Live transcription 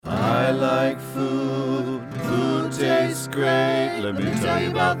like food. Food tastes great. Let me tell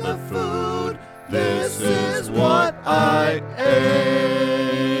you about the food. This is what I ate.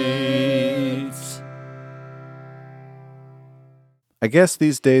 I guess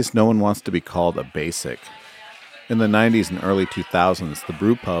these days no one wants to be called a basic. In the 90s and early 2000s, the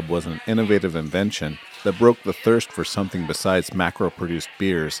brew pub was an innovative invention that broke the thirst for something besides macro-produced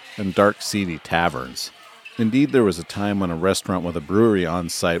beers and dark, seedy taverns. Indeed, there was a time when a restaurant with a brewery on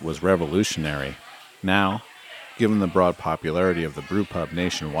site was revolutionary. Now, given the broad popularity of the brew pub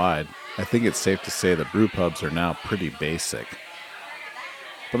nationwide, I think it's safe to say that brew pubs are now pretty basic.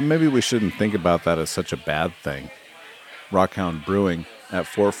 But maybe we shouldn't think about that as such a bad thing. Rockhound Brewing at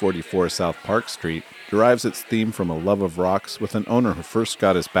 444 South Park Street derives its theme from a love of rocks with an owner who first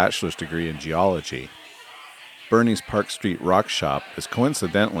got his bachelor's degree in geology. Bernie's Park Street Rock Shop is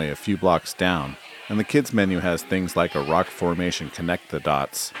coincidentally a few blocks down, and the kids' menu has things like a rock formation connect the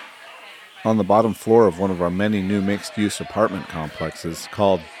dots. On the bottom floor of one of our many new mixed-use apartment complexes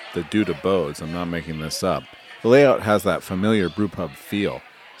called the Dude Abodes, I'm not making this up, the layout has that familiar brewpub feel.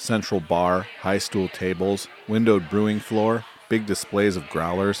 Central bar, high stool tables, windowed brewing floor, big displays of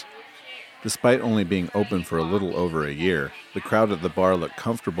growlers. Despite only being open for a little over a year, the crowd at the bar looked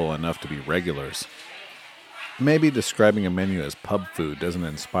comfortable enough to be regulars. Maybe describing a menu as pub food doesn't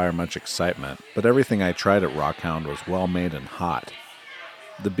inspire much excitement, but everything I tried at Rockhound was well made and hot.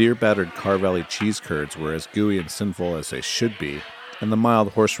 The beer-battered Carvelli cheese curds were as gooey and sinful as they should be, and the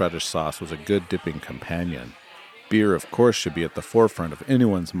mild horseradish sauce was a good dipping companion. Beer, of course, should be at the forefront of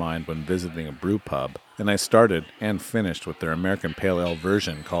anyone's mind when visiting a brew pub, and I started and finished with their American Pale Ale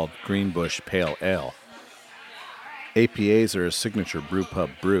version called Greenbush Pale Ale. APAs are a signature brew pub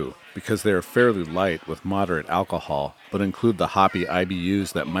brew because they are fairly light with moderate alcohol, but include the hoppy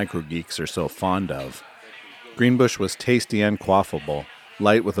IBUs that microgeeks are so fond of. Greenbush was tasty and quaffable,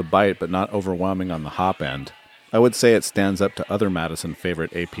 light with a bite but not overwhelming on the hop end. I would say it stands up to other Madison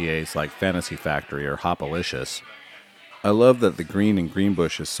favorite APAs like Fantasy Factory or Hopalicious. I love that the green in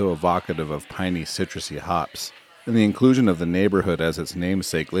Greenbush is so evocative of piney, citrusy hops, and the inclusion of the neighborhood as its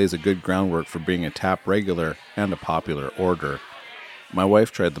namesake lays a good groundwork for being a tap regular and a popular order. My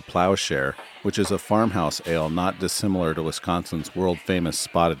wife tried the Plowshare, which is a farmhouse ale not dissimilar to Wisconsin's world-famous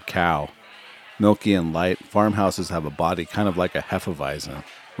Spotted Cow. Milky and light, farmhouses have a body kind of like a Hefeweizen,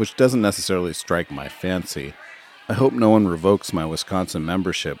 which doesn't necessarily strike my fancy. I hope no one revokes my Wisconsin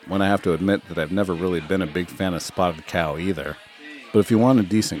membership when I have to admit that I've never really been a big fan of Spotted Cow either. But if you want a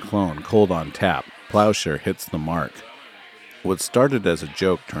decent clone, cold on tap, Plowshare hits the mark. What started as a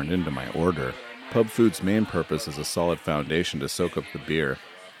joke turned into my order. Pub food's main purpose is a solid foundation to soak up the beer,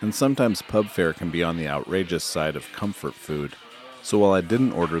 and sometimes pub fare can be on the outrageous side of comfort food. So while I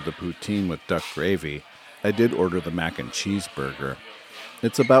didn't order the poutine with duck gravy, I did order the mac and cheese burger.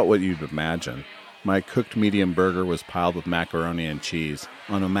 It's about what you'd imagine. My cooked medium burger was piled with macaroni and cheese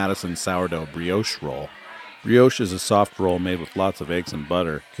on a Madison sourdough brioche roll. Brioche is a soft roll made with lots of eggs and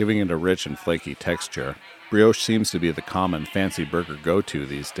butter, giving it a rich and flaky texture. Brioche seems to be the common fancy burger go-to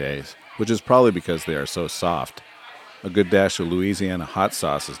these days, which is probably because they are so soft. A good dash of Louisiana hot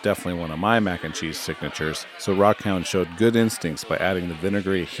sauce is definitely one of my mac and cheese signatures, so Rockhound showed good instincts by adding the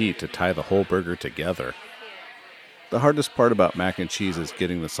vinegary heat to tie the whole burger together. The hardest part about mac and cheese is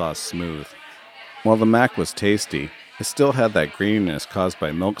getting the sauce smooth. While the mac was tasty, it still had that graininess caused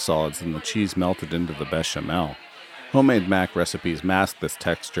by milk solids and the cheese melted into the bechamel. Homemade mac recipes mask this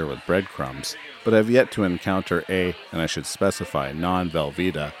texture with breadcrumbs, but I've yet to encounter and I should specify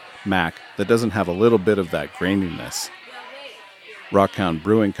non-Velveeta, mac that doesn't have a little bit of that graininess. Rockhound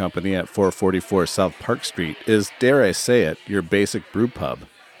Brewing Company at 444 South Park Street is, dare I say it, your basic brew pub.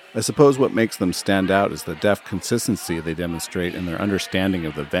 I suppose what makes them stand out is the deft consistency they demonstrate in their understanding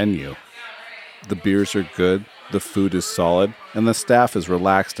of the venue. The beers are good, the food is solid, and the staff is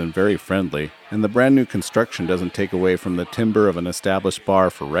relaxed and very friendly, and the brand new construction doesn't take away from the timbre of an established bar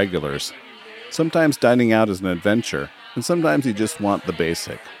for regulars. Sometimes dining out is an adventure, and sometimes you just want the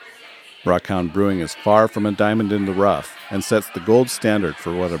basic. Rockhound Brewing is far from a diamond in the rough, and sets the gold standard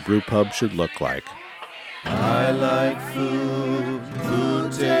for what a brew pub should look like. I like food.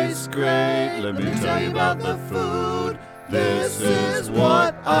 Food tastes great. Let me tell you about the food. This is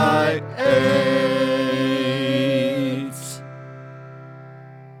what I ate.